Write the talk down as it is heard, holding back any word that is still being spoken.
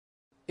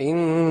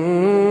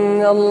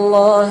إن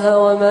الله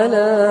وملائكته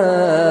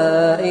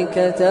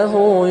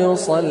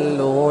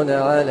يصلون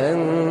على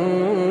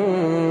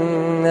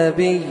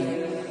النبي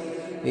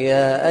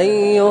يا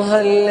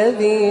أيها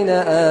الذين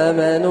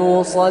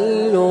آمنوا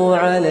صلوا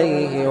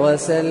عليه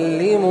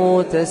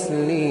وسلموا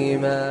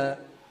تسليما.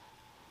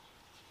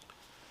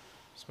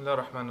 بسم الله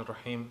الرحمن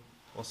الرحيم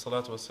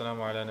والصلاة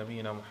والسلام على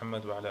نبينا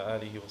محمد وعلى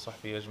آله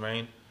وصحبه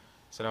أجمعين.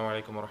 السلام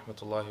عليكم ورحمة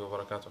الله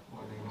وبركاته.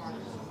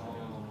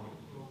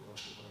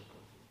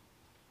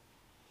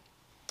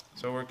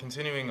 So we're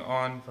continuing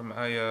on from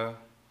ayah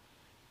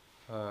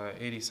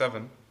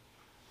 87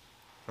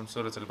 from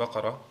Surah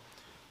Al-Baqarah.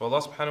 Well,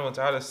 Allah subhanahu wa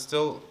ta'ala is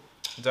still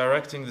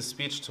directing the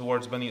speech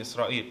towards Bani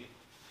Israel.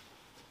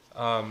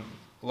 Allah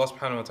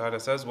subhanahu wa ta'ala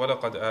says,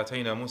 وَلَقَدْ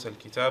آتَيْنَا مُوسَى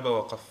الْكِتَابَ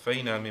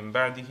وَقَفَّيْنَا مِن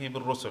بَعْدِهِ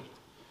بِالرُّسُلِ.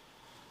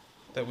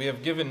 That we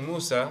have given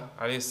Musa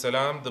alayhi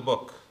salam the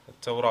book, the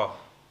Torah,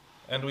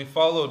 and we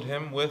followed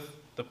him with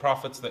the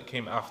prophets that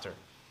came after.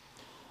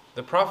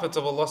 The prophets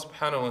of Allah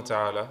subhanahu wa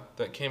ta'ala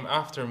that came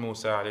after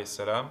Musa alayhi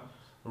salam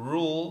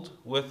ruled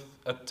with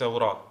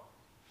at-Torah,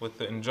 with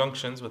the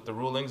injunctions, with the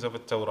rulings of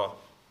at-Torah.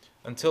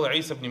 Until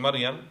Isa ibn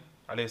Maryam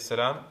alayhi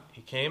salam, he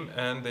came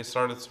and they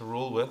started to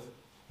rule with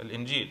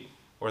al-Injil,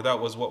 or that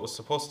was what was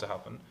supposed to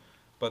happen,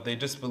 but they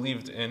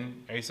disbelieved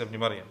in Isa ibn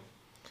Maryam.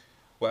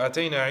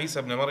 وَآتَيْنَا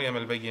عِيسَى ابْنَ مَرْيَمَ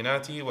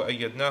الْبَيِّنَاتِ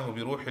وَأَيَّدْنَاهُ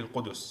بِرُوحِ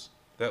الْقُدُسِ.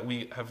 That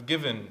we have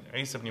given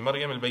Isa ibn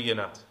Maryam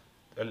al-Bayyinat,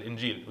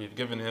 al-Injil. We've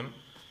given him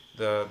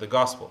the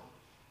gospel.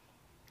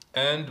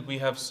 And we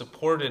have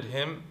supported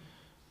him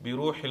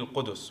بِرُوحِ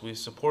الْقُدُسِ. We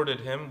supported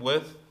him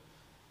with,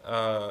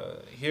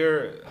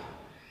 here,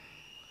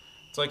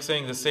 it's like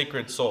saying the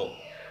sacred soul.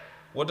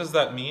 What does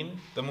that mean?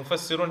 The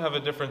Mufassirun have a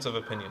difference of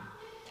opinion.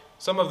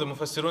 Some of the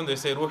Mufassirun, they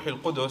say Ruh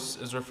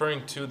al-Qudus is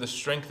referring to the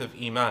strength of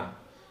Iman.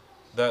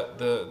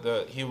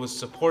 That he was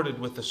supported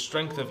with the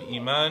strength of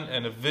Iman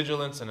and a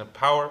vigilance and a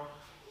power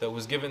that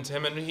was given to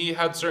him. And he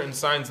had certain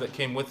signs that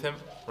came with him,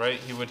 right?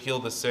 He would heal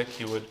the sick,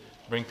 he would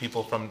bring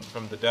people from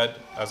the dead,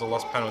 as Allah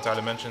subhanahu wa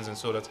ta'ala mentions in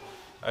Surah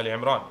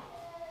Al-Imran.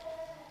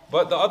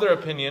 But the other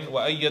opinion,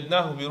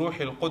 وَأَيَّدْنَاهُ بِرُوحِ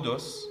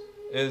الْقُدُسِ,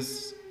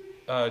 is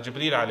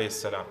Jibreel alayhi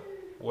salam,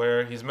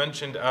 where he's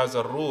mentioned as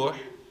a ruh,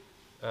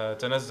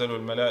 تَنَزَّلُ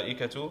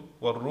الْمَلَائِكَةُ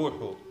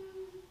وَالْرُوحُ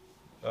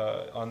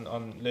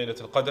on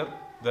Laylat al-Qadr,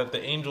 that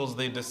the angels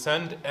they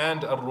descend,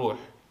 and ar-ruh.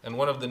 And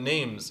one of the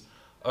names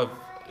of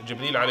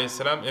Jibreel alayhi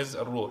salam is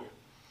ar-ruh.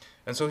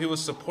 And so he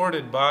was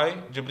supported by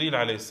Jibreel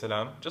alayhi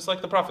salam, just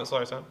like the Prophet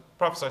sallallahu alaihi wasallam.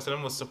 Prophet sallallahu alaihi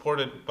wasallam was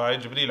supported by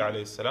Jibreel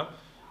alayhi salam,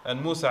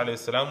 and Musa alayhi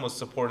salam was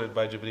supported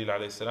by Jibreel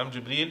alayhi salam.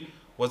 Jibreel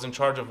was in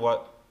charge of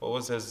what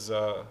was his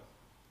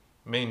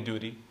main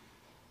duty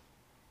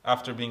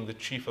after being the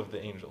chief of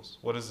the angels?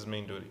 What is his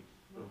main duty?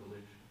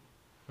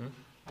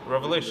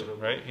 Revelation,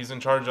 right? He's in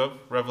charge of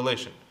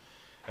revelation.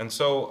 And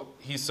so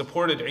he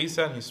supported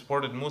Isa, and he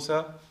supported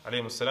Musa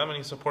alayhi salam, and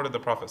he supported the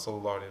Prophet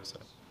sallallahu alayhi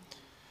wasallam.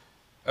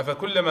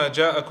 أَفَكُلَّمَا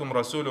جَاءَكُمْ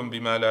رَسُولٌ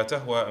بِمَا لَا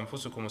تَهْوَى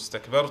أَنفُسُكُمُ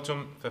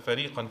اسْتَكْبَرْتُمْ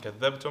فَفَرِيقًا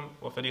كَذَّبْتُمْ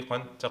وَفَرِيقًا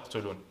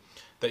تَقْتُلُونَ.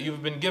 That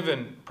you've been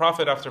given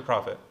prophet after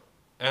prophet,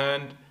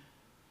 and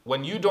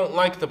when you don't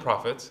like the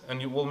prophet,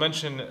 and you will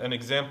mention an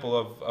example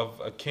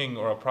of a king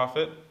or a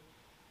prophet,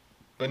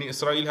 Bani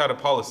Israel had a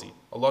policy.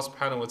 Allah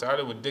subhanahu wa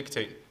ta'ala would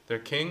dictate their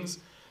kings,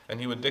 and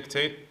he would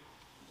dictate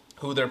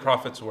who their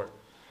prophets were.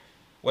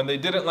 When they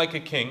didn't like a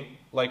king,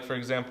 like for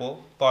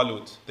example,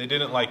 Talut, they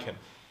didn't like him,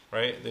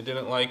 right? They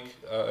didn't like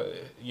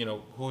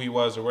who he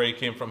was or where he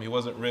came from. He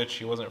wasn't rich,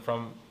 he wasn't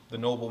from the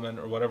noblemen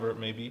or whatever it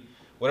may be,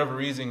 whatever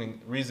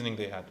reasoning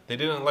they had. They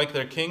didn't like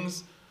their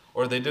kings,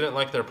 or they didn't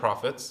like their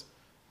prophets.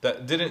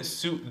 That didn't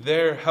suit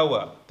their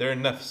hawa, their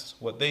nafs,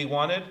 what they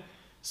wanted.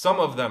 Some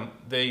of them,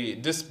 they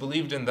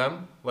disbelieved in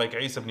them, like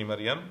Isa ibn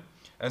Maryam,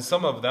 and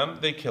some of them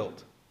they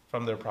killed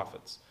from their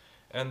prophets.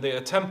 And they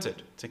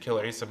attempted to kill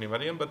Isa ibn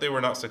Maryam, but they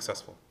were not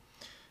successful.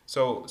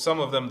 So some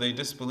of them they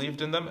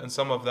disbelieved in them, and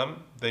some of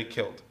them they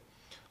killed.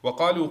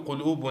 وَقَالُوا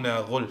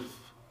قُلُوبُنَا غُلْفٌ.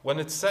 When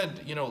it's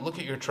said, look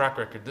at your track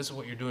record, this is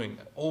what you're doing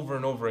over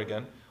and over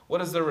again,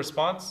 what is their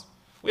response?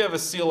 We have a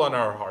seal on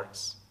our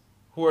hearts.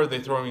 Who are they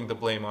throwing the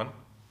blame on?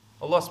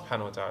 Allah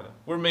subhanahu wa ta'ala.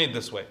 We're made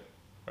this way,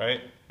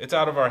 right? It's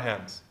out of our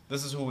hands.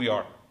 This is who we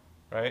are,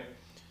 right?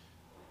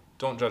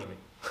 Don't judge me.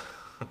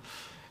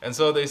 And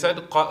so they said,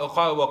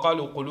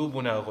 وَقَالُوا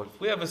قُلُوبُنَا غُلْفٌ.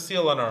 We have a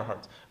seal on our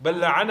hearts. بَلْ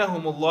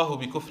لَعَنَهُمُ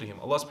اللَّهُ بِكُفْرِهِمْ.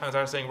 Allah subhanahu wa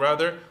ta'ala is saying,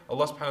 rather,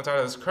 Allah subhanahu wa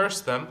ta'ala has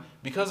cursed them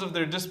because of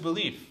their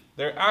disbelief.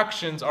 Their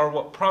actions are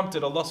what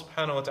prompted Allah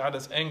subhanahu wa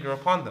ta'ala's anger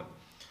upon them.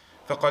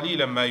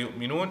 فَقَلِيلًا مَا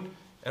يُؤْمِنُونَ.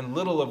 And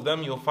little of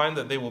them you'll find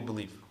that they will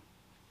believe.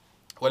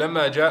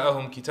 وَلَمَّا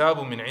جَاءَهُمْ كِتَابٌ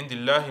مِّنْ عِنْدِ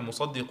اللَّهِ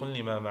مُصَدِّقٌ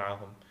لِمَا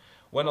مَعَهُمْ.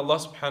 When Allah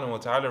subhanahu wa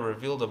ta'ala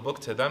revealed a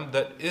book to them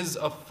that is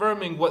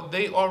affirming what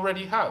they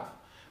already have.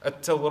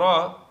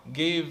 At-Tawrah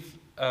gave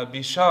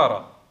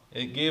bishara,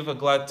 it gave a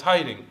glad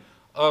tiding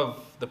of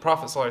the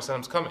Prophet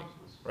ﷺ's coming,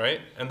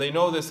 right? And they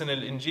know this in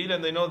Al-Injil,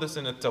 and they know this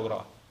in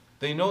At-Tawrah.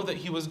 They know that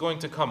he was going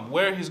to come,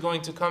 where he's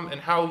going to come,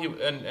 and how he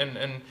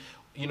and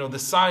the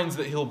signs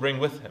that he'll bring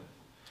with him.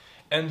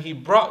 And he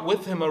brought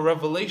with him a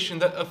revelation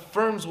that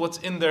affirms what's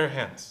in their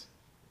hands.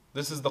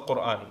 This is the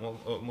Quran.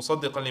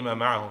 مصدقا لما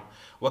معهم.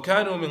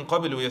 وكانوا من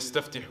قبل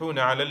يستفتحون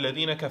على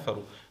الذين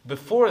كفروا.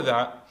 Before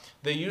that,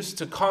 they used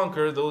to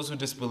conquer those who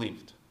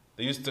disbelieved.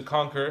 They used to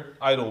conquer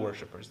idol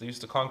worshippers. They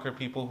used to conquer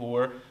people who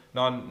were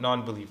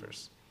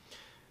non-believers.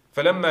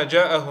 فلما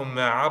جاءهم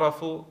ما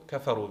عرفوا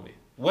كفروا به.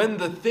 When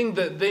the thing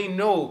that they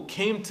know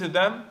came to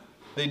them,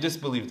 they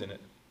disbelieved in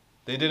it.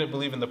 They didn't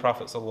believe in the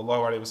Prophet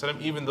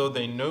ﷺ, even though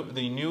they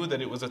knew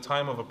that it was a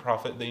time of a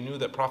prophet. They knew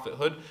that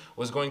prophethood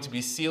was going to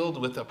be sealed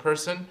with a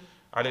person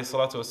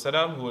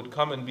ﷺ, who would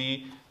come and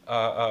be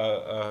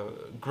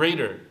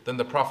greater than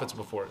the prophets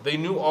before. They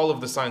knew all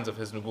of the signs of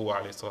his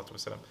nubuwwah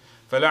ﷺ.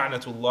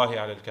 فَلَعْنَةُ اللَّهِ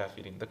عَلَى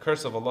الْكَافِرِينَ. The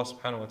curse of Allah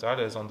subhanahu wa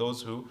ta'ala is on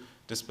those who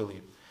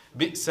disbelieve.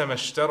 بِئْسَ مَا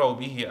اشْتَرَوْا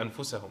بِهِ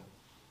أَنفُسَهُم.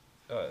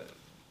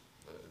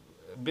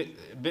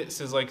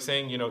 Bits is like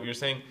saying, you're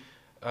saying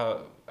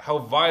how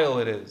vile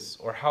it is,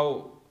 or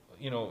how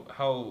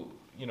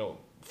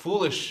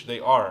foolish they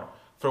are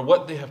for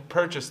what they have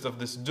purchased of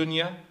this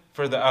dunya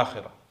for the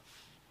akhirah.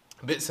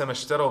 بئس ما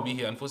اشتروا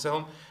به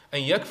أنفسهم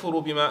أن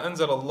يكفروا بما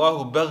أنزل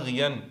الله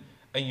بغيا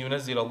أن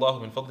ينزل الله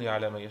من فضله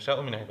على من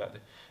يشاء من عباده.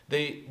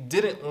 They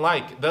didn't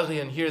like,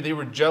 بغيا here, they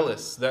were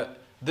jealous that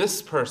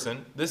this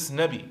person, this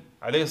Nabi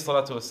alayhi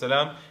salatu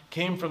wasalam,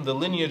 came from the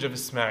lineage of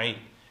Ismail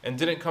and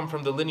didn't come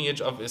from the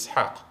lineage of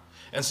Ishaq.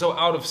 And so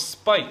out of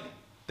spite,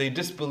 they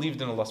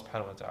disbelieved in Allah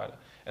subhanahu wa ta'ala.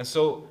 And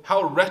so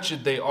how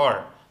wretched they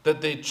are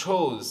that they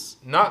chose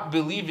not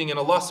believing in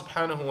Allah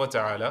subhanahu wa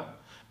ta'ala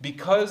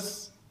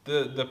because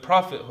the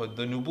prophethood,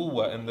 the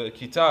nubuwwah, and the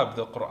kitab,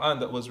 the Quran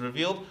that was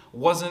revealed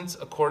wasn't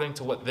according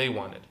to what they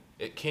wanted.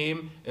 It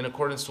came in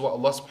accordance to what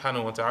Allah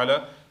subhanahu wa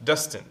ta'ala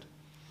destined.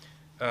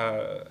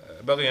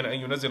 بغيا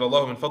أن ينزل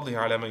الله من فضله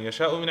على من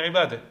يشاء من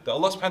عباده. That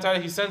Allah subhanahu wa ta'ala,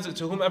 He sends it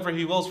to whomever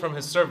He wills from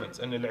His servants.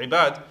 And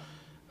al-ibad,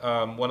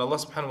 when Allah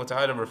subhanahu wa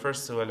ta'ala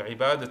refers to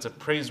al-ibad, it's a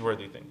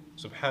praiseworthy thing.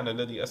 Subhana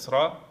alladhi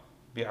asra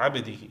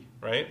bi'abdihi,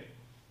 right?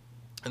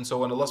 And so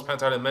when Allah subhanahu wa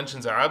ta'ala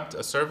mentions a abd,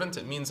 a servant,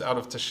 it means out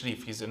of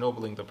tashrif, He's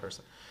ennobling the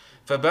person.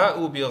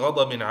 فَبَاءُوا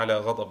بِغَضَبٍ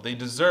عَلَى غَضَبٍ. They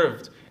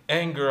deserved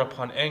anger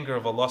upon anger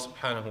of Allah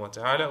subhanahu wa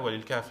ta'ala.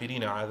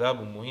 وَلِلْكَافِرِينَ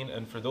عَذَابٌ مُهِينٌ.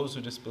 And for those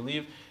who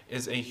disbelieve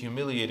is a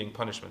humiliating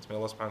punishment. May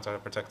Allah subhanahu wa ta'ala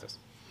protect us.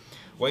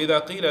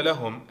 وَإِذَا قِيلَ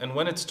لَهُمْ. And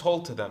when it's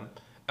told to them,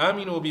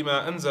 آمِنُوا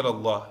بِمَا أَنزَلَ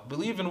اللَّهِ.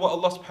 Believe in what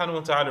Allah subhanahu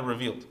wa ta'ala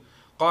revealed.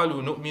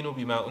 قَالُوا نُؤْمِنُ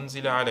بِمَا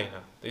أُنزِلَ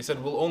عَلَيْنَا. They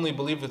said, we'll only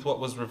believe with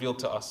what was revealed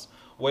to us.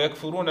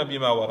 وَيَكْفُرُونَ بِمَا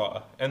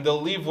وَرَاءَ. And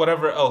they'll leave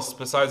whatever else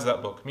besides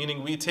that book.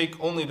 Meaning we take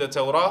only the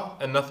Torah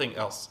and nothing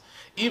else.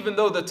 Even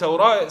though the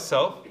Torah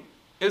itself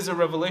is a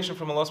revelation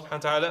from Allah subhanahu wa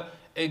ta'ala,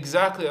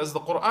 exactly as the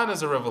Quran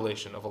is a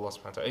revelation of Allah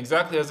subhanahu wa ta'ala,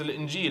 exactly as the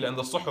Injil and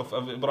the Suhuf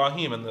of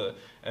Ibrahim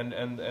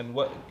and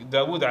what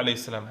Dawood alayhi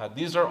salam had.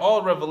 These are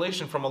all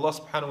revelation from Allah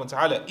subhanahu wa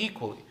ta'ala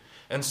equally.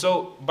 And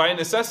so by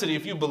necessity,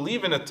 if you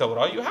believe in the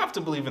Torah, you have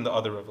to believe in the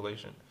other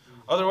revelation.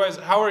 Otherwise,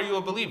 how are you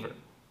a believer?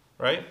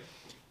 Right?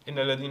 إن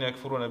الذين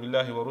يكفرون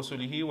بالله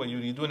ورسله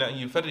ويريدون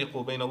أن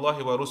يفرقوا بين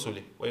الله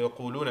ورسله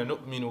ويقولون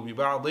نؤمن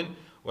ببعض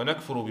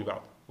ونكفر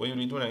ببعض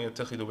ويريدون أن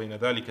يتخذوا بين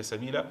ذلك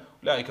سبيلا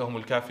أولئك هم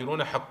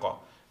الكافرون حقا.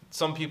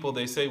 Some people,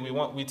 they say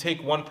we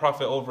take one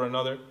prophet over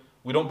another.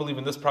 We don't believe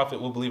in this prophet,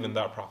 we'll believe in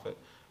that prophet.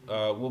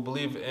 We'll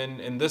believe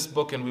in this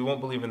book and we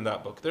won't believe in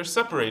that book. They're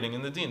separating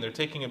in the deen. They're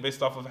taking it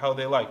based off of how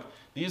they like.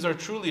 These are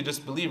truly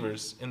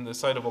disbelievers in the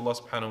sight of Allah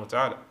subhanahu wa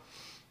ta'ala.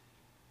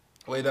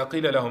 وإذا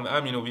قيل لهم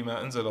آمنوا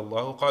بما أنزل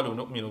الله قالوا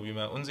نؤمن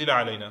بما أنزل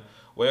علينا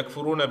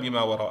ويكفرون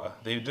بما وراءه.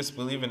 They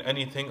disbelieve in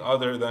anything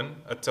other than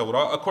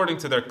التوراة according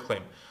to their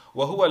claim.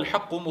 وهو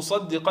الحق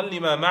مصدقا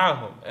لما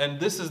معهم. And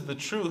this is the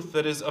truth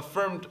that is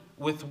affirmed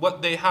with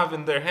what they have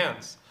in their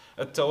hands.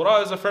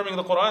 التوراة is affirming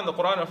the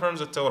Quran affirms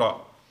the Torah.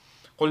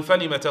 قل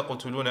فلم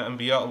تقتلون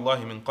أنبياء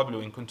الله من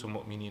قبل إن كنتم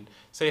مؤمنين.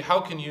 Say, how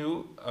can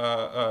you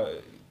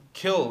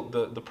kill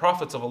the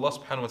prophets of Allah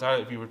subhanahu wa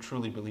ta'ala if you were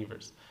truly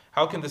believers?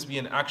 How can this be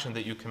an action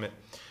that you commit?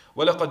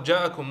 وَلَقَدْ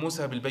جَاءَكُمْ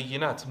مُوسَى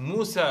بِالْبَيِّنَاتِ.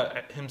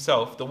 Musa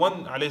himself, the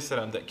one alayhi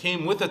salam, that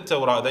came with the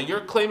Torah that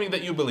you're claiming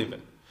that you believe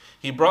in.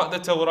 He brought the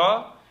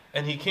Torah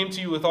and he came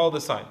to you with all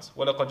the signs.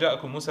 وَلَقَدْ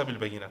جَاءَكُمْ مُوسَى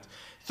بِالْبَيِّنَاتِ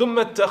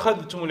ثُمَّ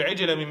اتَّخَذْتُمُ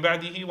الْعِجْلَ مِنْ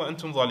بَعْدِهِ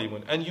وَأَنْتُمْ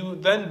ظَالِمُونَ. And you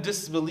then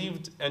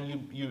disbelieved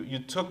and you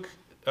took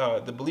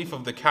the belief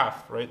of the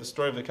calf, right? The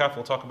story of the calf,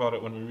 we'll talk about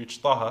it when we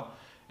reach Taha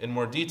in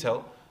more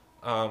detail,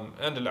 and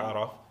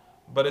Al-A'raf.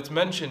 But it's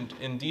mentioned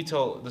in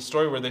detail the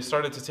story where they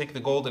started to take the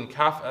golden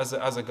calf as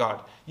a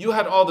god. You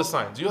had all the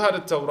signs. You had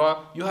a Torah.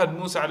 You had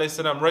Musa alayhi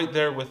salam right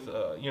there with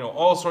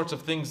all sorts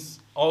of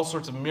things, all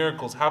sorts of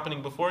miracles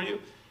happening before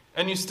you,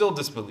 and you still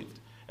disbelieved.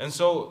 And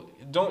so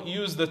don't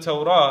use the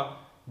Torah,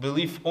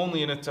 belief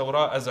only in a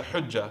Torah, as a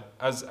hujjah,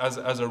 as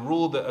a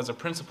rule, as a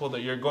principle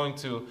that you're going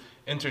to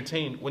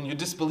entertain when you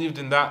disbelieved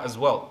in that as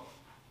well.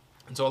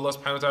 And so Allah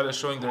subhanahu wa ta'ala is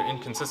showing their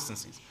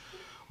inconsistencies.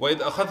 وَإِذْ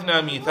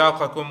أَخَذْنَا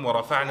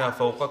مِيثَاقَكُمْ وَرَفَعْنَا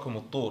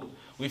فَوْقَكُمُ الطُّورِ.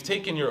 We've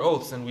taken your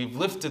oaths and we've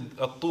lifted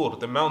الطُّور,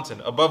 the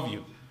mountain, above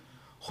you.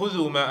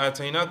 خُذُوا مَا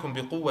آتَيْنَاكُمْ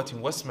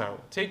بِقُوَّةٍ وَاسْمَعُوا.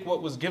 Take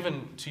what was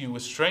given to you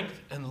with strength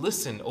and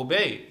listen,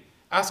 obey.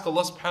 Ask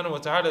Allah subhanahu wa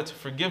ta'ala to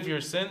forgive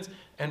your sins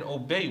and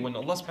obey. When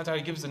Allah subhanahu wa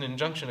ta'ala gives an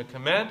injunction, a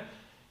command,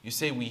 You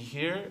say we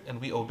hear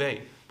and we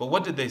obey. But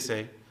what did they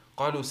say?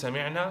 قَالُوا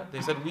سَمِعْنَا.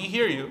 They said we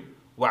hear you,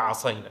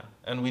 وَعَصَيْنَا.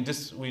 And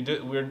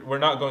we're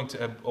not going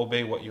to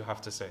obey what you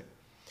have to say.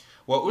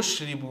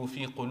 وَأُشْرِبُوا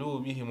فِي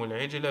قُلُوبِهِمُ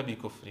الْعِجْلَ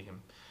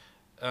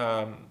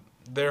بِكُفْرِهِمْ.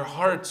 Their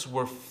hearts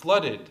were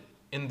flooded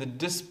in the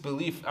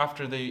disbelief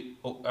after they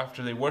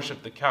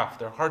worshipped the calf.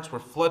 Their hearts were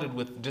flooded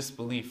with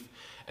disbelief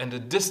and a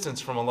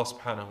distance from Allah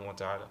subhanahu wa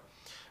ta'ala.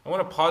 I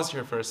want to pause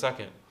here for a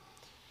second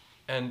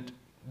and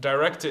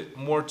direct it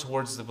more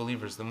towards the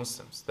believers, the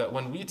Muslims. That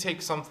when we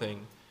take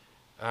something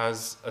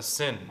as a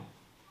sin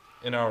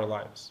in our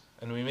lives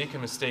and we make a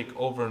mistake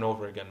over and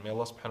over again, may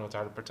Allah subhanahu wa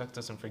ta'ala protect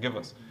us and forgive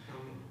us.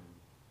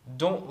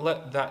 Don't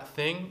let that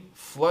thing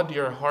flood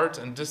your heart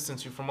and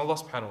distance you from Allah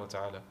subhanahu wa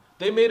ta'ala.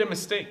 They made a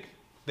mistake.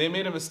 They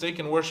made a mistake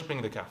in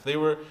worshipping the calf. They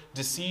were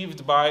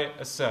deceived by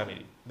a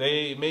Samiri.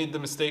 They made the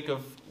mistake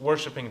of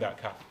worshipping that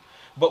calf.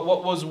 But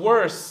what was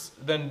worse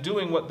than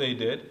doing what they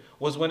did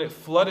was when it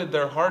flooded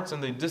their hearts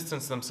and they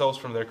distanced themselves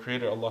from their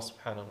Creator, Allah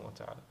subhanahu wa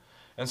ta'ala.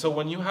 And so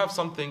when you have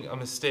something, a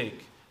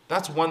mistake,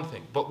 that's one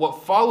thing. But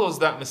what follows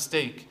that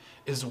mistake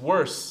is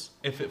worse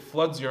if it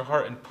floods your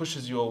heart and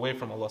pushes you away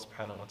from Allah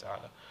subhanahu wa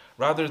ta'ala.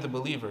 Rather, the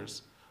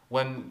believers,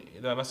 when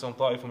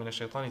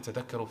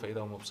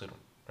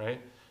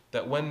right?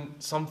 That when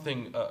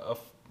something,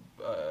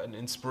 an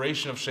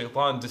inspiration of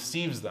shaitan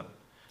deceives them,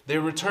 they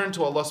return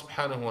to Allah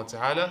subhanahu wa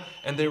ta'ala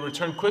and they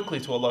return quickly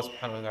to Allah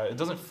subhanahu wa ta'ala. It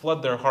doesn't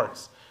flood their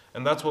hearts.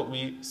 And that's what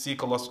we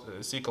seek Allah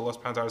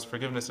subhanahu wa ta'ala's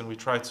forgiveness, and we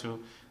try to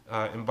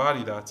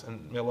embody that.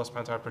 And may Allah subhanahu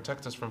wa ta'ala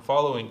protect us from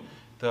following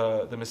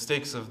the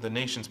mistakes of the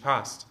nations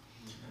past.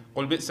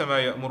 قُلْ بِئْسَ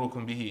مَا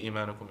يَأْمُرُكُمْ بِهِ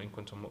إِيمَانُكُمْ إِن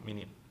كُنتُم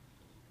مُؤْمِنِينَ.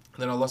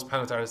 Then Allah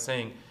subhanahu wa ta'ala is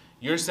saying,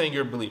 you're saying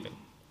you're believing,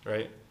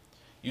 right?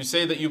 You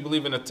say that you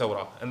believe in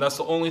At-Tawrah, and that's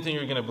the only thing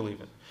you're going to believe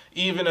in.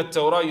 Even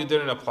At-Tawrah, you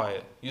didn't apply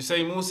it. You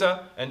say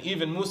Musa, and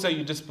even Musa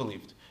you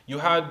disbelieved. You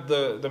had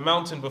the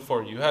mountain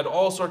before you. You had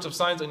all sorts of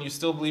signs, and you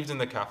still believed in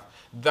the calf.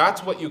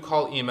 That's what you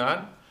call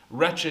Iman.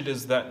 Wretched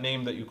is that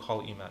name that you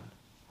call Iman.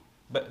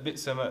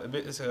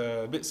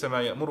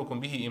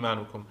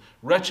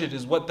 Wretched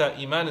is what that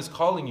Iman is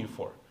calling you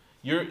for.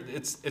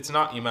 It's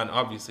not Iman,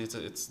 obviously.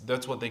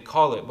 That's what they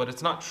call it, but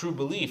it's not true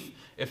belief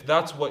if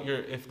that's what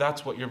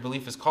your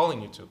belief is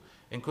calling you to.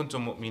 In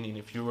kuntum mu'minin,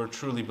 if you were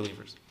truly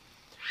believers.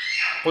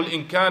 قُلْ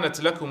إِن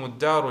كَانَتْ لَكُمُ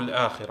الدَّارُ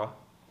الْآخِرَةُ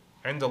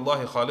عِنْدَ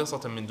اللَّهِ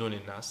خَالِصَةً مِّن دُونِ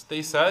النَّاسِ.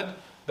 They said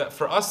that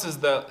for us is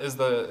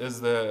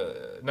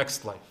the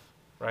next life,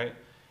 right?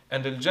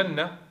 And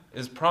al-Jannah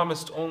is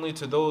promised only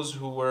to those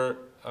who were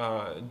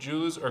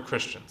Jews or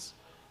Christians,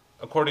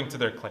 according to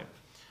their claim.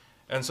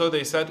 And so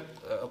they said,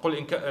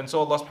 and so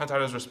Allah subhanahu wa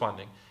ta'ala is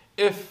responding,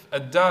 if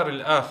ad-dar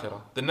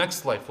al-akhirah, the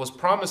next life, was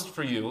promised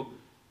for you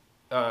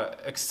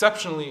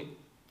exceptionally,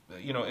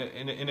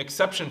 in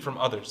exception from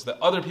others, that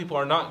other people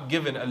are not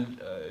given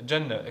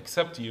al-Jannah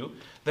except you,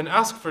 then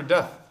ask for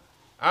death.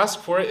 Ask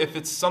for it if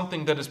it's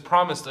something that is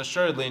promised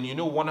assuredly and you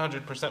know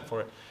 100%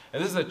 for it.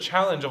 And this is a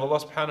challenge of Allah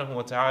subhanahu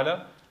wa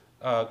ta'ala,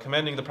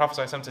 commanding the Prophet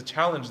ﷺ to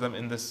challenge them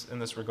in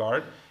this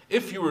regard.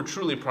 If you were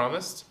truly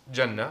promised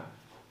Jannah,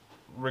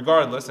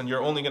 regardless, and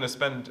you're only going to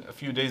spend a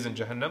few days in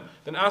Jahannam,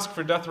 then ask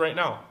for death right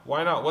now.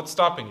 Why not? What's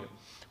stopping you?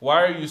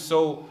 Why are you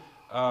so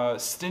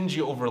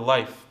stingy over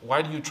life?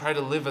 Why do you try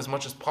to live as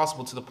much as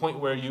possible to the point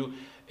where you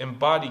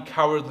embody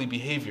cowardly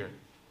behavior?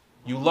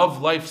 You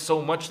love life so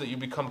much that you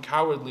become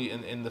cowardly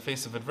in the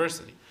face of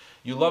adversity.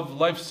 You love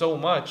life so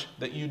much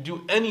that you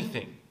do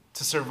anything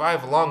to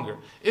survive longer.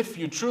 If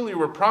you truly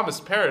were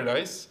promised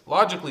paradise,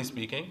 logically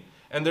speaking,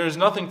 and there is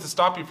nothing to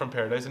stop you from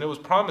paradise, and it was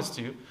promised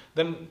to you,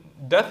 then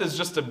death is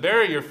just a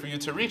barrier for you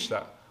to reach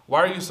that.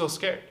 Why are you so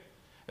scared?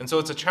 And so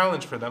it's a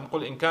challenge for them.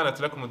 قُلْ إِن كَانَتْ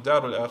لَكُمُ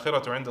الدَّارُ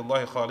الْآخِرَةُ عِنْدَ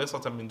اللَّهِ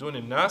خَالِصَةً مِّن دُونِ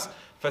النَّاسِ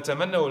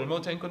فَتَمَنَّوُا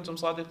الْمَوْتَ إِن كُنتُمْ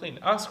صَادِقِينَ.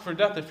 Ask for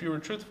death if you were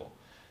truthful.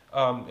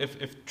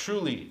 If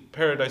truly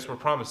paradise were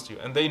promised to you,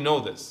 and they know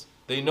this,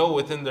 they know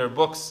within their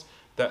books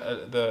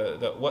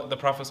that what the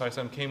Prophet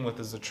ﷺ came with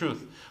is the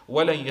truth.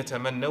 وَلَن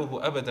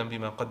يَتَمَنَّوْهُ أَبَدًا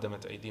بِمَا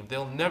قَدَّمَتْ أَيْدِيهِمْ.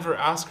 They'll never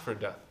ask for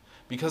death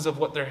because of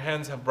what their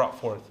hands have brought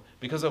forth,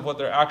 because of what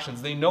their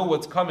actions. They know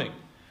what's coming,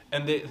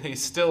 and they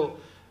still.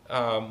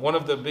 One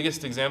of the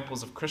biggest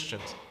examples of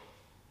Christians,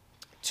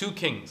 two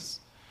kings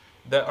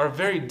that are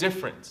very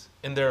different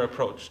in their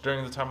approach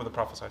during the time of the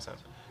Prophet ﷺ.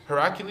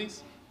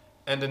 Heracles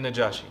and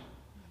Najashi.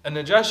 And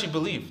Najashi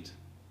believed,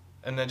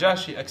 and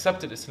Najashi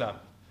accepted Islam.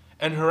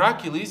 And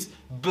Heracles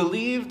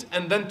believed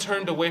and then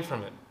turned away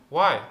from it.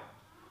 Why?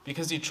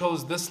 Because he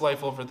chose this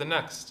life over the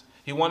next.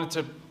 He wanted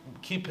to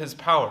keep his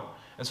power.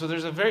 And so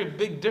there's a very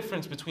big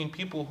difference between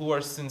people who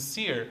are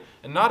sincere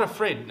and not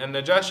afraid. And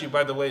Najashi,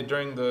 by the way,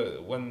 during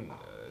the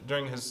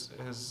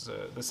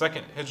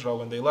second hijrah,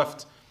 when they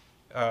left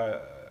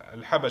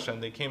Al-Habasha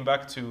and they came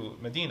back to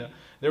Medina,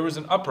 there was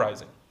an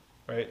uprising.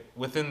 Right?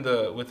 Within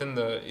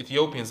the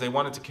Ethiopians, they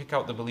wanted to kick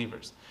out the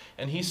believers.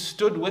 And he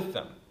stood with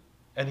them.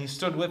 And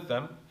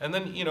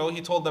then,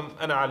 he told them,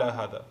 Ana ala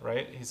hada,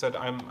 right? He said,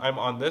 I'm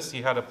on this.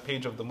 He had a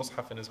page of the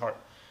Mus'haf in his heart,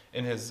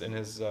 in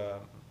his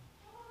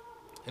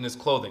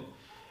clothing.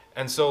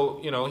 And so,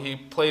 he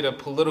played a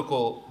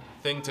political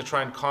thing to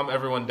try and calm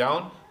everyone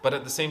down. but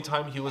at the same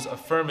time he was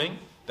affirming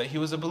that he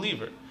was a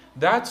believer.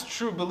 That's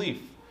true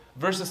belief.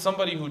 Versus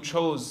somebody who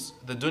chose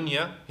the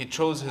dunya, he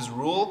chose his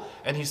rule,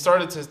 and he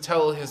started to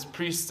tell his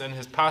priests and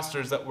his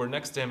pastors that were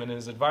next to him and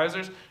his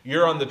advisors,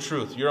 you're on the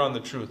truth, you're on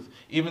the truth.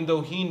 Even though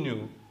he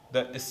knew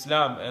that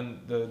Islam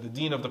and the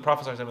deen of the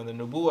Prophet ﷺ and the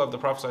nubuwwah of the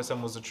Prophet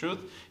ﷺ was the truth,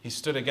 he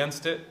stood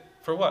against it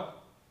for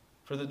what?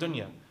 For the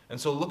dunya. And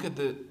so look at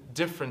the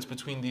difference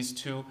between these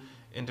two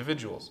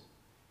individuals.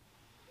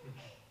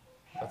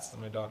 That's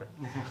my daughter.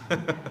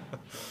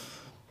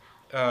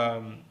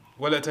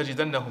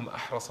 وَلَتَجِدَنَّهُمْ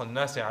أَحْرَصَ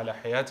النَّاسِ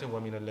عَلَى حَيَاةٍ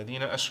وَمِنَ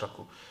الَّذِينَ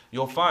أَشْرَكُوا.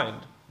 You'll find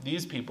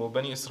these people,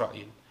 Bani Israel,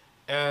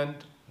 and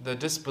the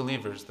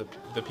disbelievers,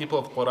 the people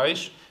of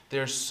Quraysh,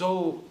 they're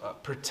so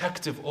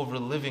protective over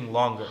living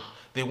longer.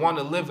 They want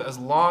to live as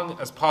long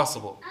as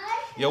possible.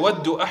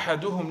 يَوَدُّ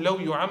أَحَدُهُمْ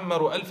لَوْ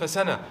يُعَمَّرُ أَلْفَ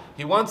سَنَةٍ.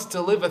 He wants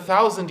to live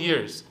 1,000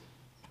 years.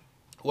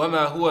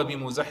 وَمَا هُوَ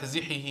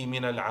بِمُزَحْزِحِهِ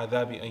مِنَ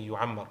الْعَذَابِ أَن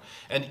يُعَمَّرُ.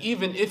 And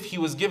even if he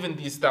was given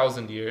these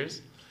 1,000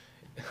 years,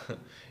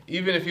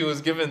 even if he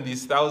was given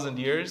these 1,000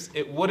 years,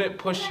 it wouldn't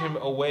push him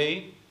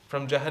away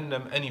from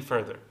Jahannam any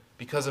further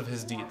because of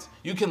his deeds.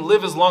 You can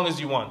live as long as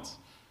you want.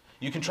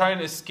 You can try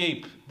and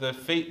escape the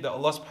fate that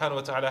Allah subhanahu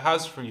wa ta'ala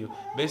has for you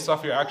based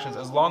off your actions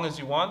as long as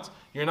you want.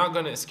 You're not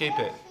going to escape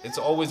it. It's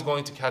always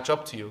going to catch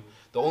up to you.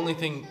 The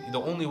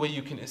only way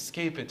you can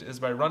escape it is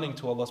by running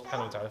to Allah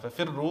subhanahu wa ta'ala.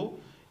 فَفِرُّوا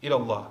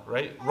إِلَى اللَّهِ,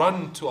 right?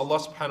 Run to Allah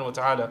subhanahu wa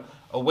ta'ala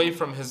away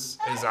from his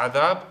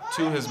adhab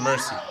to his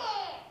mercy.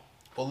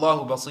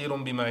 وَاللَّهُ بَصِيرٌ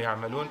بِمَا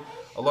يَعْمَلُونَ.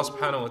 Allah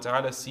subhanahu wa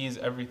ta'ala sees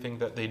everything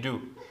that they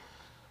do.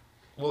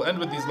 We'll end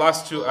with these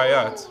last two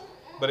ayat,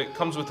 but it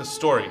comes with a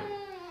story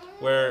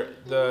where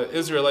the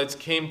Israelites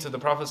came to the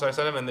Prophet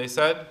ﷺ and they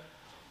said,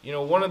 you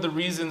know, one of the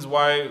reasons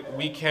why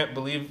we can't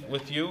believe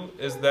with you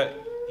is that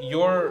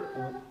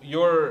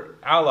your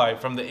ally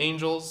from the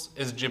angels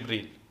is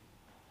Jibreel.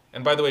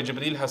 And by the way,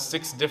 Jibreel has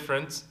 6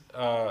 different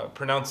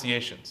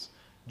pronunciations.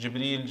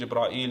 Jibreel,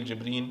 Jibra'il,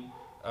 Jibreen.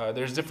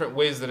 There's different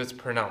ways that it's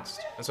pronounced.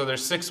 And so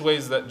there's 6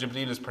 ways that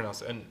Jibreel is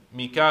pronounced. And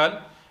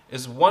Mikal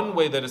is one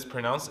way that it's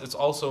pronounced. It's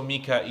also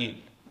Mika'il,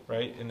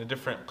 right? In a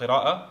different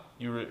qira'ah,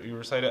 you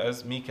recite it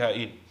as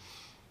Mika'il.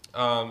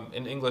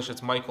 In English,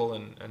 it's Michael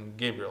and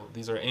Gabriel.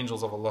 These are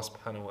angels of Allah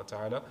subhanahu wa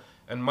ta'ala.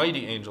 And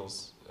mighty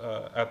angels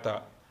at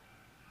that.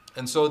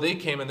 And so they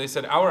came and they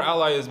said, our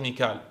ally is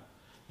Mikal.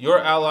 Your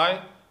ally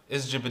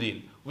is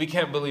Jibreel. We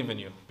can't believe in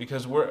you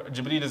because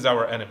Jibreel is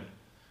our enemy.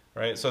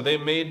 Right? So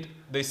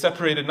they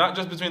separated not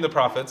just between the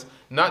prophets,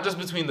 not just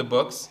between the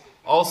books,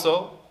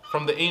 also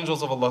from the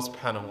angels of Allah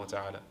subhanahu wa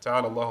ta'ala.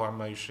 Ta'ala Allahu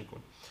amma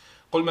yushrikun.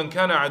 قل من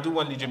كان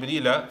عدوا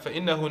لجبريل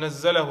فإنه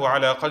نزله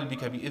على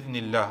قلبك بإذن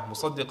الله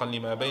مصدقا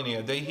لما بين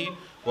يديه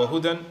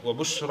وهدى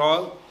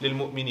وبشرى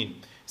للمؤمنين.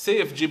 Say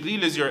if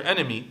Jibreel is your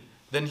enemy,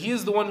 then he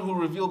is the one who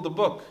revealed the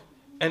book.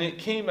 And it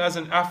came as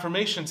an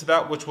affirmation to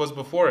that which was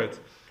before it.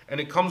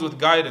 And it comes with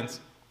guidance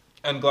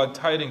and glad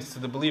tidings to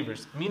the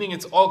believers. Meaning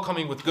it's all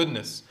coming with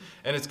goodness.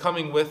 And it's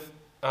coming with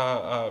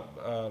a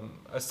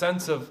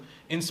sense of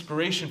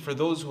inspiration for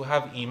those who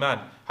have iman.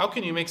 How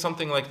can you make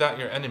something like that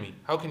your enemy?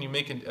 How can you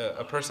make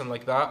a person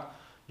like that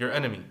your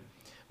enemy?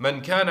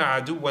 من كان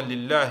عدوا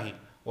لله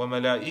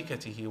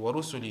وملائكته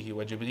ورسله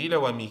وجبريل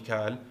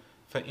وميكال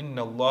فإن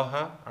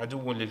الله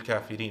عدو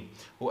للكافرين.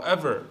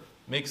 Whoever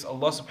makes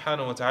Allah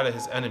subhanahu wa ta'ala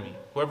his enemy,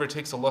 whoever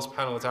takes Allah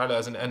subhanahu wa ta'ala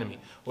as an enemy,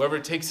 whoever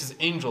takes his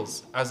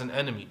angels as an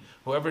enemy,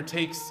 whoever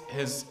takes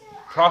his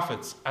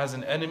prophets as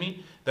an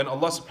enemy, then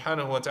Allah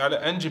subhanahu wa ta'ala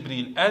and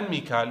Jibreel and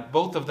Mikal,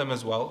 both of them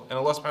as well, and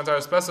Allah subhanahu wa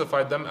ta'ala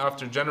specified them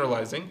after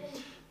generalizing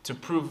to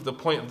prove the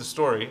point of the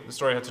story. The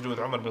story had to do with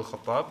Umar bin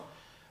Khattab.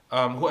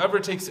 Whoever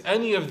takes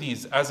any of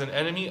these as an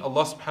enemy,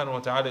 Allah subhanahu wa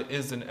ta'ala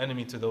is an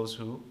enemy to those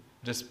who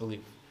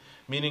disbelieve.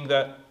 Meaning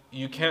that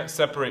you can't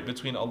separate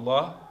between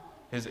Allah,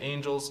 His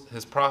angels,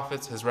 His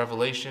prophets, His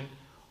revelation,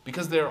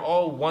 because they're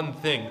all one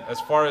thing. As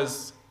far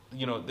as,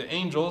 you know, the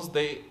angels,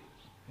 they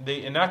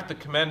enact the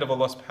command of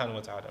Allah subhanahu wa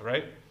ta'ala,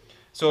 right?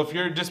 So if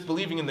you're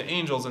disbelieving in the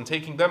angels and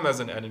taking them as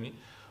an enemy,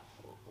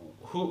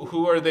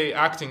 who are they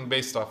acting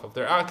based off of?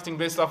 They're acting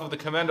based off of the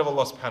command of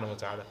Allah subhanahu wa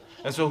ta'ala.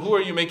 And so who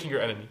are you making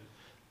your enemy?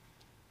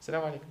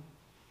 Assalamu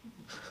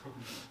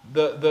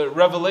alaikum. The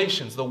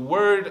revelations, the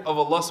word of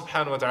Allah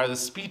subhanahu wa ta'ala, the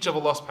speech of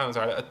Allah subhanahu wa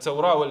ta'ala,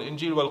 at-Tawrah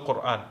wal-Injil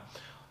wal-Qur'an.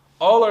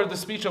 All are the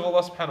speech of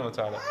Allah subhanahu wa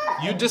ta'ala.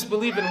 You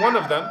disbelieve in one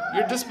of them,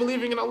 you're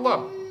disbelieving in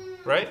Allah,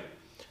 right?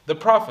 The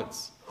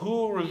prophets,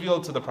 who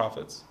revealed to the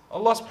prophets?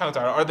 Allah subhanahu wa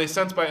ta'ala. Are they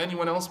sent by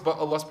anyone else but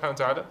Allah subhanahu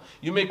wa ta'ala?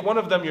 You make one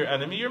of them your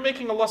enemy, you're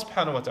making Allah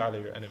subhanahu wa ta'ala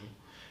your enemy.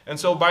 And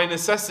so by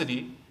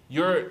necessity,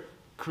 you're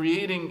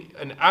creating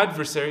an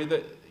adversary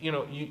that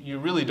you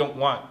really don't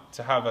want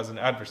to have as an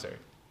adversary.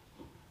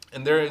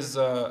 And there is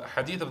a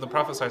hadith of the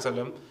Prophet sallallahu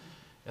alaihi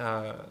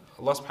wasallam.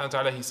 Allah subhanahu wa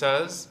ta'ala, he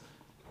says,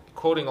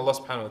 quoting Allah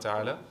subhanahu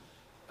wa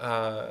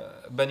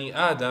ta'ala, Bani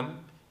Adam,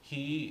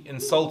 he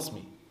insults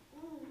me.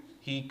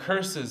 He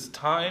curses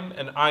time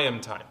and I am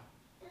time.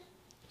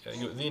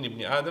 يؤذيني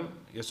ابن آدم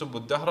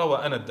يسب الدهر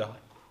وأنا الدهر.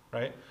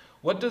 Right?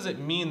 What does it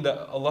mean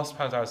that Allah subhanahu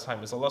wa ta'ala is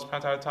time? Is Allah subhanahu wa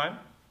ta'ala time?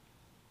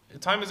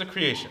 Time is a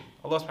creation.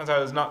 Allah subhanahu wa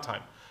ta'ala is not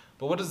time.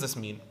 But what does this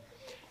mean?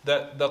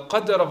 That the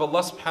qadr of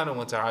Allah subhanahu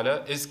wa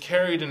ta'ala is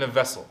carried in a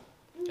vessel.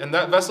 And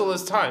that vessel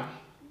is time,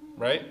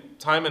 right?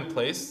 Time and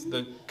place.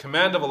 The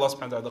command of Allah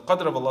subhanahu wa ta'ala, the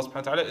qadr of Allah subhanahu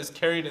wa ta'ala is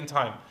carried in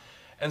time.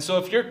 And so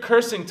if you're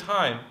cursing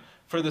time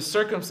for the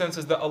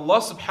circumstances that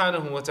Allah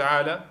subhanahu wa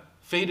ta'ala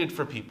fated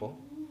for people,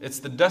 it's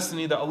the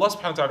destiny that Allah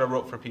subhanahu wa ta'ala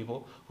wrote for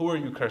people, who are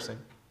you cursing?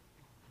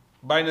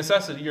 By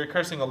necessity, you're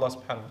cursing Allah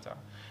subhanahu wa ta'ala.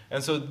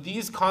 And so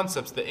these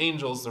concepts, the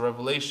angels, the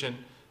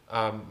revelation,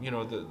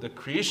 the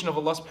creation of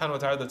Allah subhanahu wa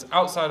ta'ala that's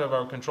outside of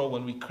our control,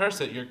 when we curse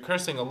it, you're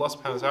cursing Allah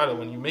subhanahu wa ta'ala.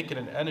 When you make it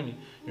an enemy,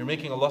 you're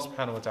making Allah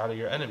subhanahu wa ta'ala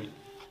your enemy.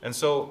 And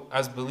so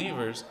as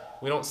believers,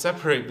 we don't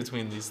separate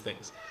between these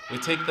things. We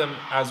take them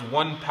as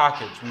one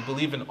package. We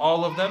believe in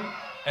all of them,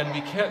 and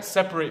we can't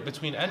separate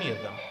between any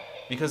of them.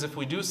 Because if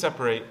we do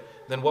separate,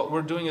 then what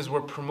we're doing is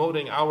we're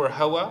promoting our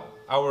hawa,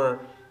 our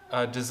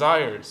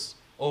desires,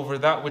 over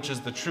that which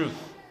is the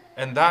truth.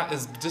 And that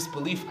is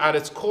disbelief at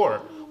its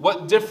core.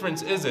 What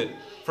difference is it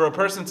for a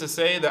person to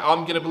say that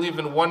I'm going to believe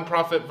in one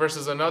prophet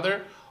versus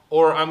another,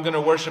 or I'm going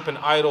to worship an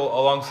idol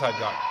alongside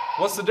God?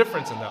 What's the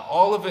difference in that?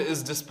 All of it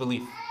is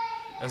disbelief.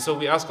 And so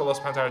we ask Allah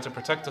subhanahu wa ta'ala to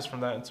protect us from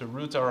that and to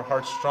root our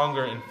hearts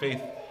stronger in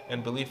faith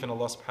and belief in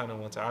Allah subhanahu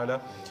wa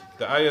ta'ala.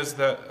 The ayahs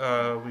that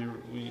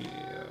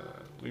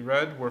we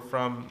read were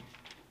from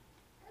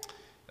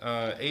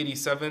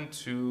 87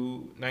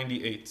 to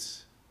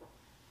 98.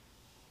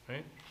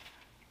 Right?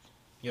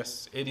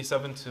 Yes,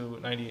 87 to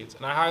 98.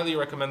 And I highly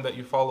recommend that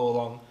you follow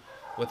along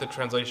with a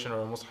translation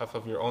or a mushaf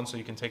of your own so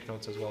you can take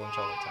notes as well,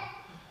 inshallah ta'ala.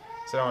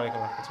 Assalamu alaikum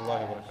wa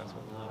rahmatullahi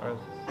wa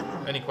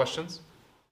barakatuh. Any questions?